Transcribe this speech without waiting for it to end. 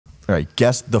All right,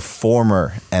 guess the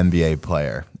former NBA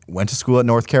player. Went to school at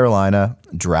North Carolina,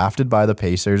 drafted by the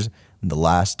Pacers, and the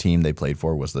last team they played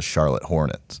for was the Charlotte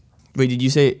Hornets. Wait, did you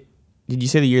say the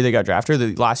year they got drafted, or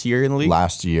the last year in the league?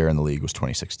 Last year in the league was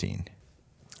 2016.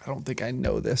 I don't think I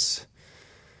know this.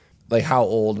 Like, how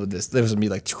old would this? This would be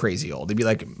like crazy old. It'd be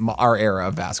like our era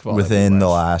of basketball. Within the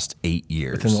last 8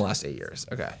 years. Within the last 8 years.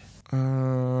 Okay.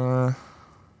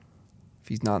 If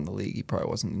he's not in the league, he probably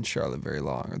wasn't in Charlotte very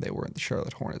long, or they weren't the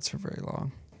Charlotte Hornets for very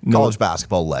long. College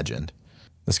basketball legend.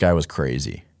 This guy was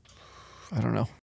crazy. I don't know.